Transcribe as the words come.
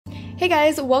Hey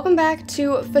guys, welcome back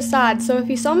to Façade. So if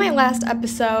you saw my last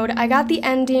episode, I got the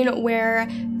ending where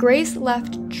Grace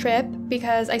left Trip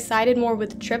because I sided more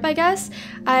with Trip, I guess.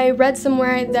 I read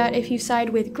somewhere that if you side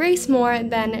with Grace more,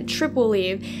 then Trip will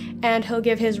leave, and he'll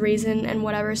give his reason and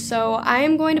whatever. So I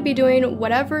am going to be doing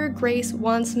whatever Grace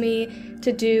wants me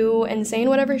to do and saying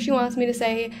whatever she wants me to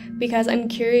say because I'm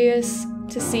curious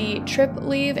to see Trip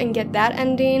leave and get that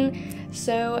ending.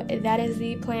 So that is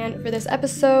the plan for this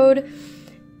episode.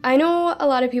 I know a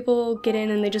lot of people get in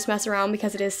and they just mess around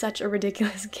because it is such a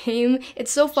ridiculous game.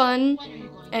 It's so fun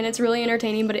and it's really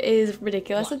entertaining, but it is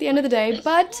ridiculous at the end of the day.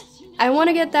 But I want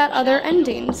to get that other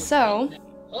ending, so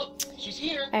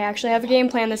I actually have a game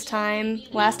plan this time.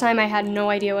 Last time I had no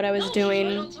idea what I was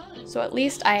doing, so at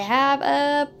least I have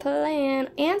a plan.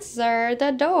 Answer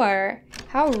the door.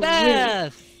 How rude.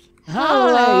 Beth! Hi,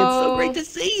 Hello. it's so great to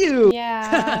see you!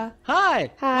 Yeah.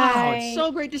 Hi! Hi. Wow, it's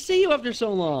so great to see you after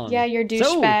so long! Yeah, you're douchebag.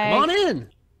 So, come on in!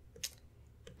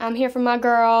 I'm here for my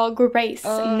girl, Grace,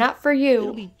 not for It'll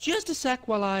you. be just a sec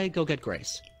while I go get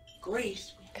Grace.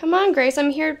 Grace? Come on, Grace,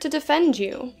 I'm here to defend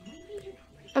you.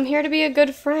 I'm here to be a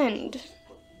good friend.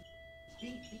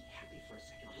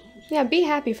 Yeah, be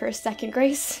happy for a second,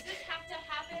 Grace. Does this have to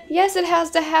happen? Yes, it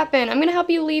has to happen. I'm gonna help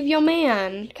you leave your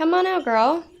man. Come on out,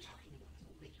 girl.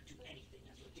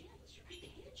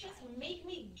 Just make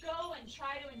me go and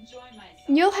try to enjoy myself.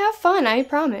 You'll have fun, I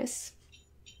promise.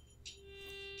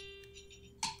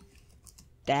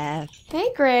 Beth.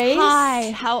 Hey, Grace.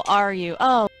 Hi, how are you?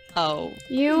 Oh.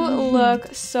 You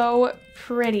look so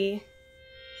pretty.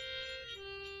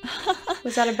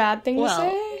 Was that a bad thing Well, to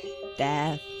say?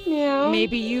 Beth. Yeah.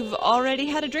 Maybe you've already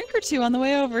had a drink or two on the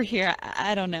way over here.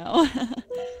 I don't know.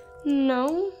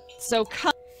 No. So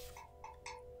come.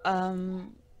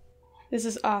 This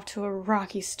is off to a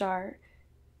rocky start.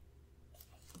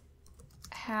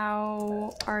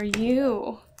 How are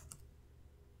you?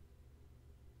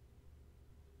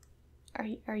 Are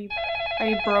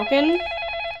you broken?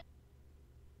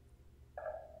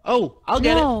 Oh, I'll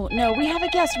get it! No, we have a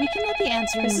guest. We can let the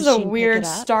answering This is machine a weird pick it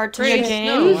up. start to the Grace, game.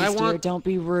 no, I Please, dear, want- don't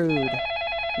be rude.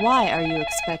 Why, are you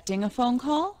expecting a phone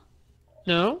call?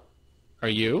 No? Are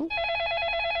you?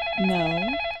 No.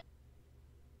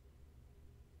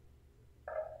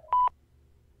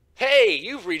 Hey,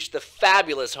 you've reached the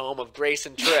fabulous home of Grace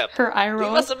and Trip. Her eye Leave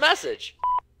roll. us a message.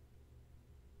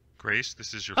 Grace,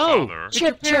 this is your Oh, father.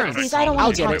 Trip, parents. please, I don't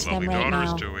want to I'll talk get to it. them My right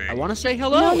daughter's now. doing. I want to say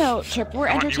hello! No, Trip, we're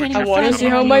I want you entertaining to a I come wanna friend. to see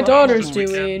and how we're my on daughter's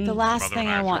vacation. doing. The last Mother thing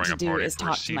and I are want to throwing a do party is for a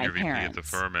talk to my senior VP parents. at the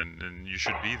firm, and you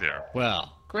should be there.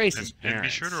 Well, Grace's And be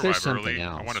parents. sure to There's arrive something early. I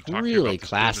else. want to talk to you Really about this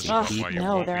classy business stuff people. while you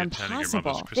No, won't they're be attending your mother's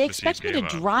impossible. They Christmas expect me Eve to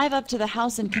gala. drive up to the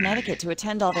house in Connecticut to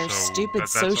attend all their So stupid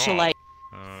that's all. socialite.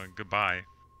 Goodbye.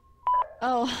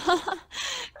 Oh,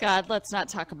 God, let's not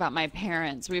talk about my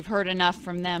parents. We've heard enough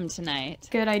from them tonight.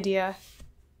 Good idea.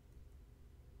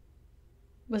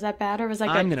 Was that bad or was that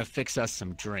good? I'm gonna fix us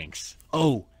some drinks.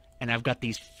 Oh, and I've got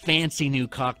these fancy new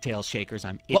cocktail shakers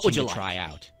I'm itching to try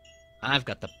out. I've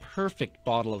got the perfect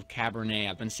bottle of Cabernet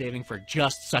I've been saving for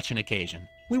just such an occasion.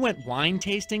 We went wine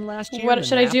tasting last year. What in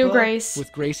should I do, Napa Grace?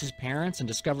 With Grace's parents and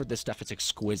discovered this stuff. It's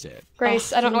exquisite.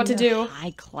 Grace, I don't know what to do.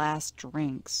 High-class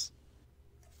drinks.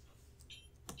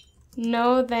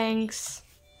 No thanks.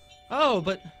 Oh,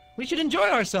 but we should enjoy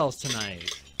ourselves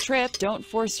tonight. Trip, don't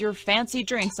force your fancy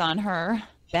drinks on her.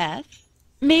 Beth,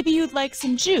 maybe you'd like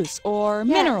some juice or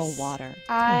mineral Yes. water.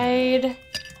 I'd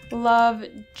love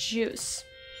juice.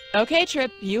 Okay,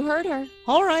 Trip, you heard her.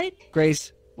 All right.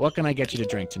 Grace, what can I get you to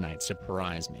drink tonight?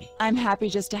 Surprise me. I'm happy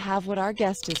just to have what our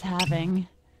guest is having.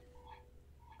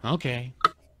 Okay.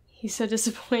 He's so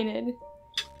disappointed.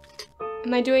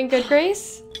 Am I doing good,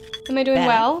 Grace? Am I doing Beth,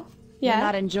 well? You're Yeah.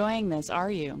 not enjoying this, are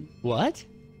you? What?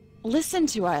 Listen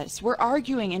to us. We're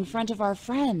arguing in front of our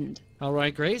friend. All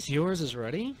right, Grace, yours is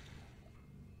ready.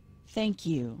 Thank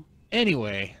you.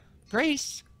 Anyway,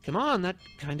 Grace, come on, that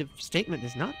kind of statement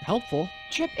is not helpful.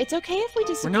 Trip, it's okay if we We're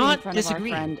disagree in not front of our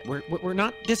disagreeing. friend. We're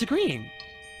not disagreeing.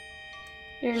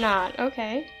 You're not.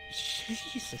 Okay.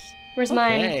 Jesus. Where's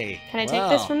mine? Okay, Can I take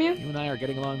this well, from you? You and I are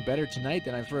getting along better tonight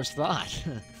than I first thought.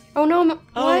 Oh no, what?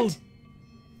 Oh,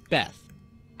 Beth,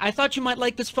 I thought you might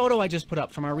like this photo I just put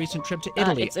up from our recent trip to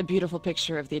Italy. It's a beautiful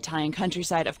picture of the Italian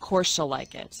countryside. Of course she'll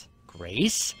like it.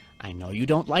 Grace, I know you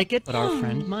don't like it, but our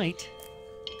friend might.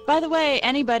 By the way,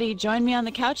 anybody, join me on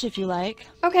the couch if you like.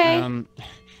 Okay.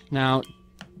 Now,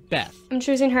 Beth, I'm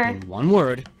choosing her. in one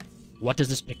word, what does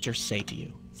this picture say to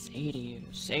you? Say to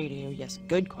you. Yes,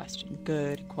 good question.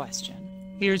 Good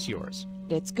question. Here's yours.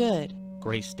 It's good.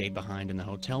 Grace stayed behind in the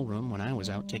hotel room when I was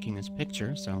out taking this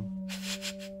picture, so...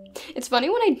 It's funny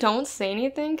when I don't say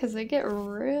anything because they get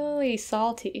really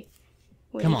salty.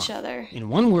 with Come each on. other. In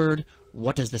one word,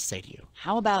 what does this say to you?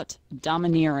 How about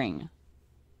domineering?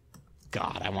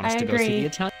 God, I want us I to go see agree. the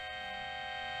Italian.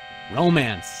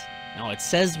 Romance. No, it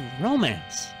says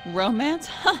romance. Romance?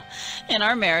 Huh. In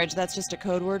our marriage, that's just a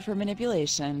code word for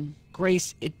manipulation.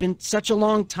 Grace, it's been such a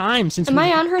long time since Am we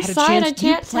I on her had a side? chance. I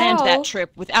can't Planned tell. that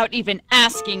trip without even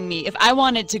asking me if I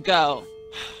wanted to go.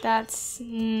 That's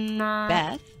not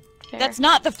Beth? fair. That's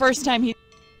not the first time he...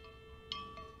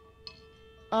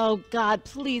 Oh, God,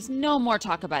 please, no more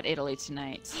talk about Italy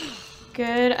tonight.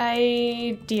 Good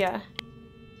idea.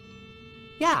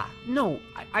 Yeah, no,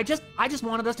 I just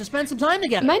wanted us to spend some time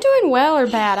together. Am I doing well or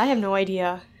bad? I have no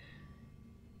idea.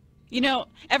 You know,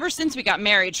 ever since we got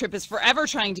married, Tripp is forever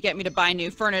trying to get me to buy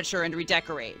new furniture and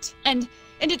redecorate. And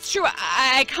it's true,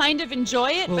 I kind of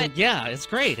enjoy it, Well, but... yeah, it's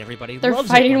great. Everybody They're loves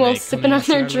fighting it when while they come sipping in on and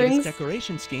see their our latest drinks.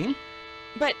 decoration scheme.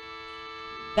 But...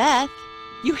 Beth,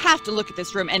 you have to look at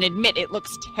this room and admit it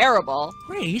looks terrible.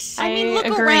 Grace? I mean, look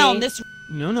agree. around this...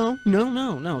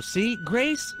 No. See,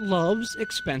 Grace loves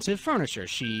expensive furniture.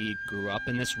 She grew up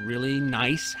in this really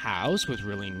nice house with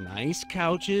really nice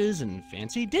couches and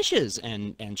fancy dishes,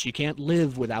 and she can't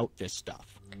live without this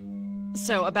stuff.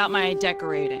 So, about my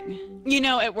decorating. You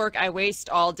know, at work I waste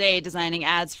all day designing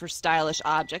ads for stylish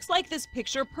objects, like this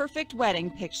picture-perfect wedding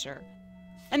picture.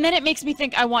 And then it makes me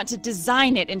think I want to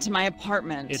design it into my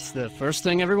apartment. It's the first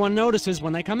thing everyone notices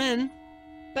when they come in.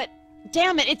 But,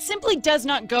 damn it simply does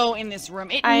not go in this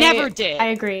room. It never did. I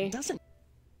agree. It doesn't.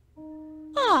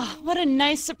 Ah, what a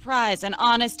nice surprise, an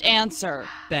honest answer.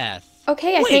 Beth.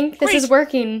 Okay, I Wait, think this Grace, is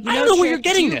working. I don't know where you're Tripp,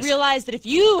 getting do you this. realize that if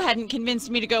you hadn't convinced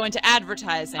me to go into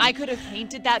advertising, I could have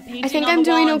painted that painting think on I'm the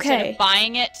wall doing instead okay. of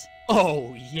buying it?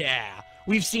 Oh, yeah.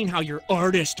 We've seen how your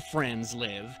artist friends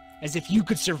live. As if you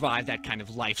could survive that kind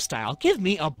of lifestyle. Give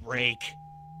me a break.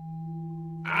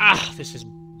 Ah, this is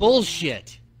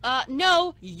bullshit.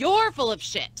 No, you're full of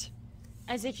shit.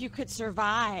 As if you could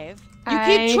survive. You I-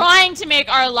 keep trying to make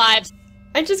our lives...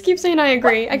 I just keep saying I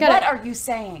agree. I got What it. are you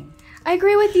saying? I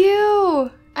agree with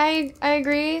you. I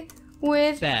agree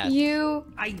with Beth, you,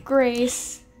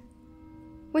 Grace.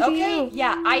 With Okay, you.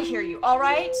 yeah, I hear you. All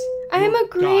right. I'm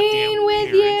agreeing Goddamn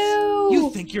with parents. you. You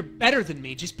think you're better than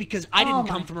me just because I didn't Oh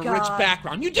come my from a God. rich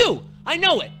background. You do! I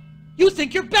know it! You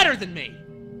think you're better than me!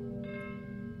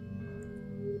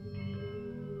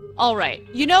 All right,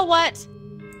 you know what?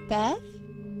 Beth?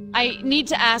 I need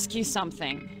to ask you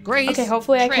something. Grace! Okay,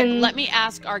 hopefully I Tripp, can let me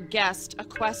ask our guest a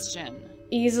question.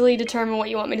 easily determine what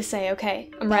you want me to say. Okay,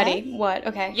 I'm ready. What?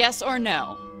 Okay. Yes or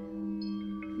no?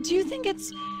 Do you think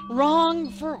it's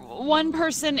wrong for one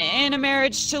person in a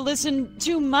marriage to listen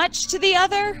too much to the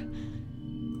other?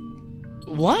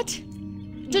 What?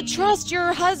 To trust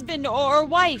your husband or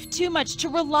wife too much, to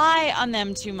rely on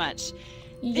them too much.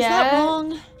 Is that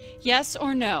wrong? Yes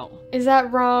or no? Is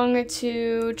that wrong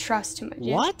to trust too much?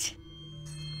 Yeah. What?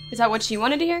 Is that what she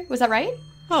wanted to hear? Was that right?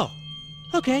 Oh,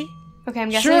 okay. Okay, I'm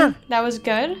guessing Sure. that was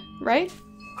good, right?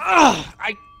 Ugh,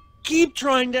 I keep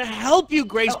trying to help you,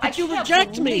 Grace, Oh, I but you can't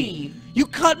reject me. believe- You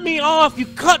cut me off. You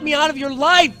cut me out of your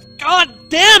life. God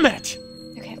damn it!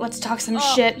 Okay, let's talk some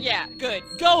Oh, shit. yeah, good.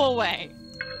 Go away.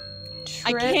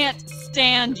 I Tripp can't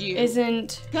stand you.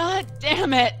 Isn't God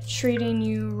damn it. treating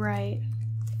you right.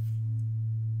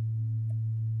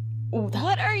 Ooh, that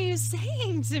What are you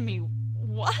saying to me?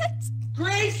 What?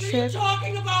 Grace, are you Tripp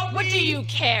talking about What me? do you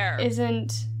care?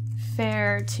 isn't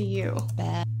fair to you.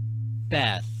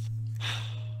 Beth.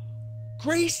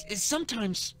 Grace is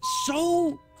sometimes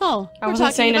so... Oh, I we're wasn't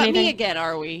talking saying about anything. me again,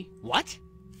 are we? What?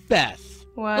 Beth.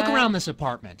 What? Look around this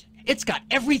apartment. It's got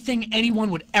everything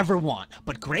anyone would ever want.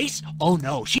 But Grace? Oh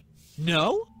no, she...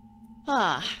 No?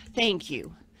 Ah, thank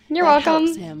you. You're That welcome.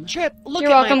 helps him. Tripp, look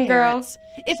You're at welcome, my girl. parents.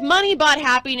 If money bought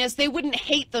happiness, they wouldn't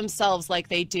hate themselves like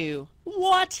they do.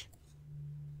 What?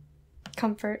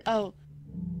 Comfort. Oh,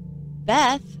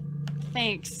 Beth,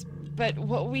 thanks. But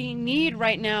what we need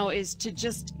right now is to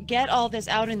just get all this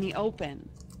out in the open.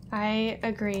 I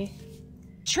agree.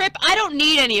 Tripp, I don't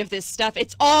need any of this stuff.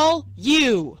 It's all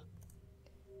you.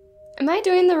 Am I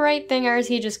doing the right thing, or is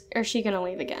she gonna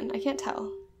leave again? I can't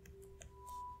tell.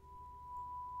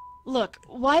 Look,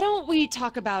 why don't we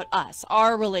talk about us,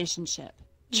 our relationship?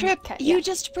 Tripp, Okay, you yeah.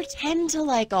 just pretend to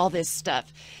like all this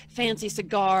stuff. Fancy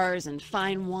cigars and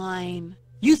fine wine.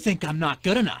 You think I'm not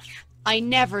good enough. I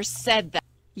never said that.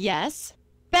 Yes?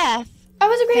 Beth, I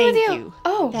was agreeing thank with you. you.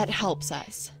 Oh. That helps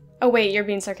us. Oh wait, you're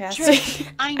being sarcastic. Tripp,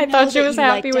 I I know thought she that was you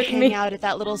happy like with to hang me. out at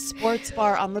that little sports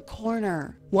bar on the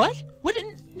corner. What? What?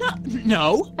 No.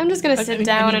 No. I'm just gonna I sit mean-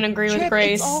 down I mean, and agree Tripp, with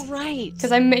Grace. it's all right.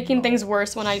 Because I'm making things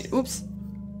worse when I... Oops.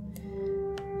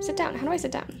 Sit down. How do I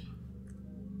sit down?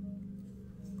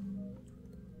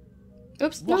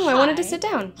 Oops, no, I wanted to sit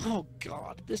down. Oh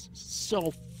God, this is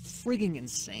so frigging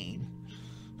insane.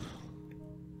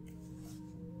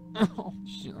 Oh,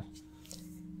 sure.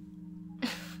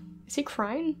 Is he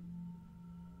crying?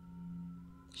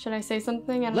 Should I say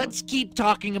something? I don't Let's keep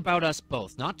talking about us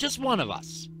both, not just one of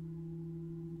us.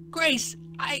 Grace,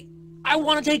 I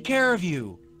want to take care of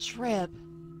you. Trip.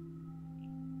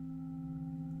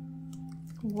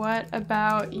 What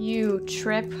about you,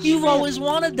 Trip? You've always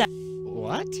wanted that.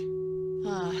 What?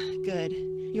 Ah, good.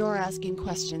 You're asking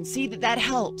questions. See, that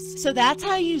helps. So that's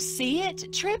how you see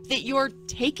it, Trip? That you're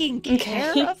taking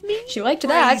care Okay. of me? She liked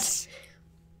Grace.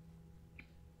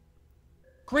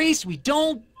 Grace, we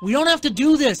don't have to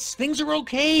do this. Things are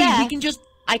okay. Beth. We can just...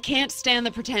 I can't stand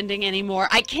the pretending anymore.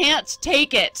 I can't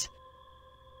take it.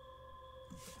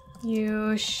 that?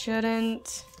 You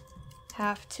shouldn't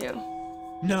have to.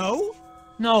 No?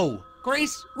 No.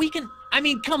 Grace, we can... I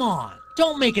mean, come on.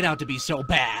 Don't make it out to be so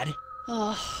bad.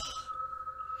 Oh,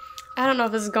 I don't know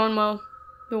if this is going well.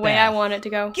 The way Beth. I want it to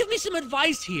go. Give me some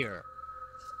advice here.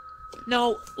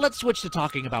 No, let's switch to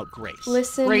talking about Grace.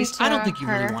 Listen Grace, to I don't think you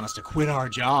her. really want us to quit our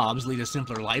jobs, lead a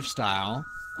simpler lifestyle.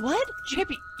 what? Trip,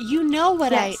 you know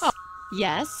what Yes.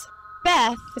 Yes?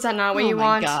 Beth. Is that not what oh you my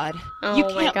want? God. Oh you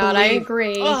my can't god, I believe...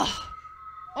 agree. Ugh.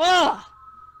 Ugh.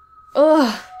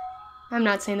 Ugh. I'm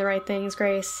not saying the right things,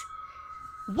 Grace.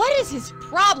 What is his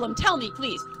problem? Tell me,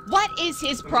 please. What is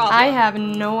his problem? I have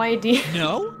no idea.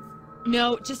 No?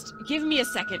 No, just give me a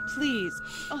second, please.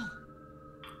 Oh,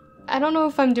 I don't know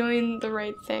if I'm doing the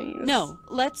right things. no,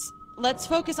 let's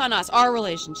focus on us, our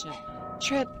relationship.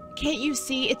 Trip, can't you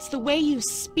see? It's the way you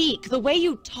speak, the way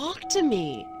you talk to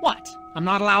me. What? I'm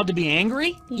not allowed to be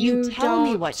angry? You tell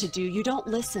me don't what to do. You don't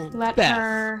listen. Let Beth.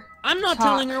 her. I'm not Talk.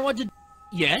 telling her what to...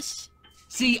 Yes?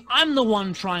 See, I'm the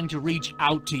one trying to reach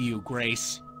out to you,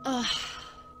 Grace. Ugh.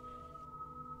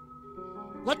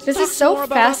 Let's This talk is so more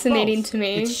about us fascinating both. to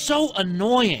me. It's so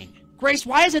annoying. Grace,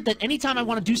 why is it that anytime I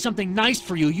want to do something nice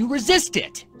for you, you resist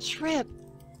it? Trip,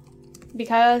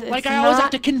 Because it's Like I always not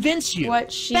have to convince you.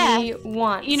 what she Beth,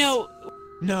 wants. you know,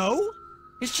 No?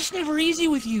 It's just never easy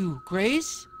with you,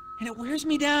 Grace. And it wears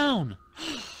me down.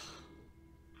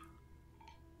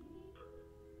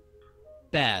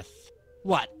 Beth.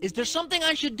 What? Is there something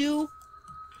I should do?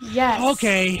 Yes.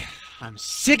 Okay. I'm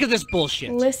sick of this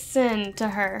bullshit. Listen to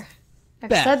her. I've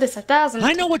Beth, said this 1,000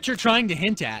 I know what you're trying to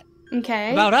hint at.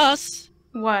 Okay. About us.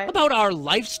 what? About our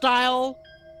lifestyle.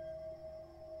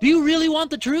 Do you really want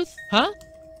the truth? Huh?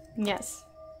 Yes.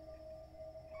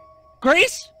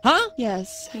 Grace? Huh?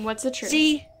 yes. What's the truth?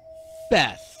 See?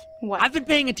 Beth. What? I've been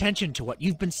paying attention to what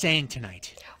you've been saying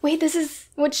tonight. Wait, this is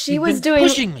what she You've was been doing.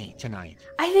 pushing me tonight.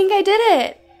 I think I did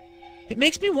it. It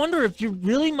makes me wonder if you're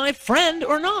really my friend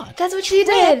or not. That's what she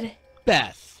did.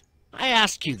 Beth, I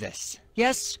ask you this.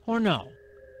 Yes or no?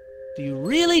 Do you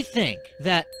really think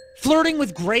that flirting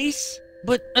with Grace,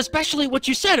 but especially what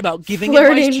you said about giving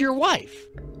Flirting. advice to your wife,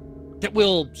 that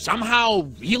we'll somehow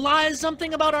realize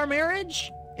something about our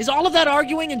marriage? Is all of that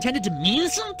arguing intended to mean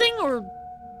something, or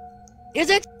is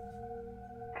it?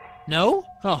 No?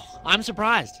 Oh, I'm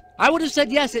surprised. I would have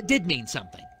said yes, it did mean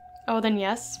something. Oh, then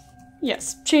yes.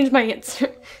 Yes. Change my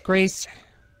answer. Grace.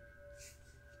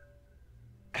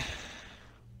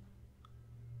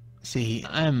 See,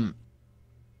 I'm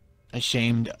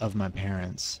ashamed of my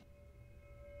parents.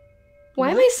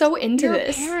 Why am I so into Your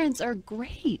this? parents are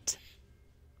great.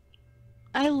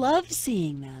 I love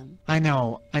seeing them. I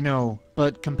know,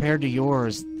 but compared to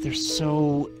yours, they're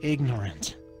so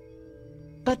ignorant.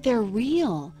 But they're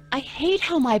real. I hate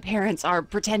how my parents are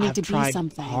pretending I've to be tried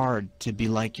something. hard to be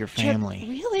like your Trip, family,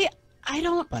 really? I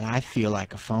don't... but I feel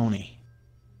like a phony.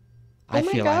 Oh I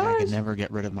my feel like I could gosh. never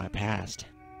get rid of my past.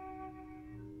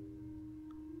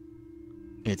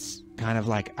 It's kind of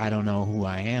like I don't know who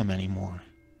I am anymore.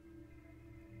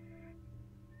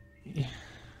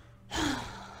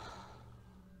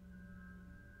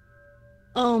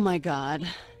 Oh my god.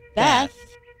 Beth,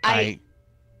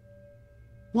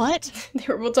 What? They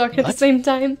were both talking at the What? same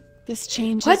time. This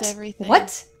changes What? everything.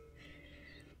 What?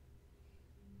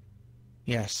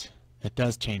 Yes, it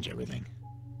does change everything.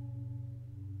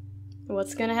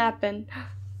 What's gonna happen?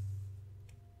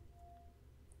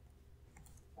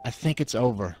 I think it's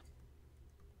over.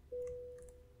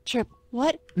 Trip,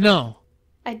 what? No,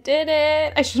 I did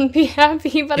it. I shouldn't be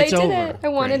happy, but it's I did over. it. I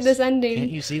wanted Grace. this ending.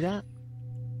 Can't you see that?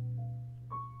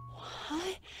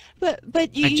 What?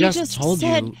 But you I just just told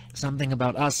said... you something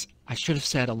about us I should have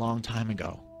said a long time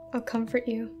ago. I'll comfort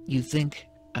you. You think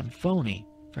I'm phony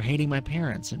for hating my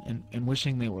parents and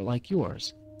wishing they were like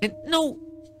yours. And no,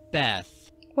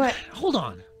 Beth. What? Hold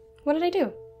on. What did I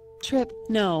do? Trip,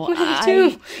 no. What did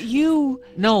you do? You...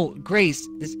 No, Grace,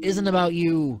 this isn't about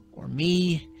you or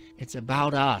me. It's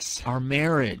about us, our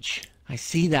marriage. I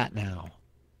see that now.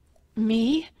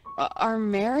 Me? Our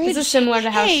marriage? This is similar to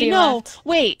how hey, she no, left.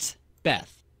 wait.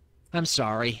 Beth, I'm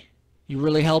sorry. You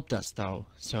really helped us, though,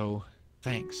 so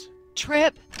thanks.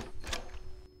 Trip.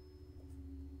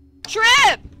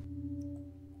 Trip!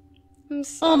 I'm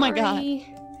sorry. Oh my God.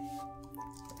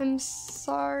 I'm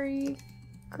sorry,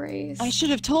 Grace. I should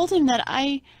have told him that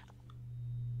I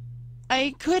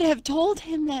could have told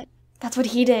him that... That's what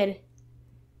he did.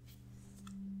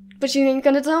 But you ain't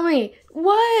gonna tell me.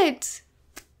 What?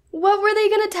 What were they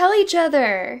gonna tell each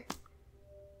other?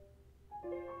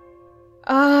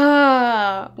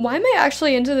 Why am I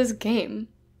actually into this game?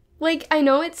 Like, I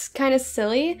know it's kind of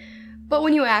silly, but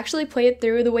when you actually play it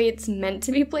through the way it's meant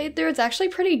to be played through, it's actually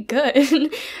pretty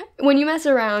good. When you mess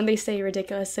around, they say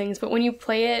ridiculous things, but when you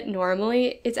play it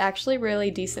normally, it's actually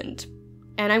really decent.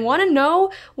 And I want to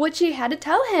know what she had to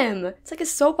tell him. It's like a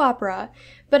soap opera.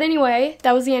 But anyway,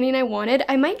 that was the ending I wanted.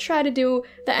 I might try to do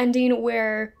the ending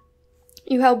where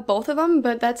you help both of them,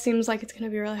 but that seems like it's going to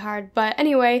be really hard. But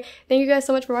anyway, thank you guys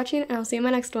so much for watching, and I'll see you in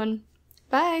my next one.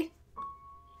 Bye!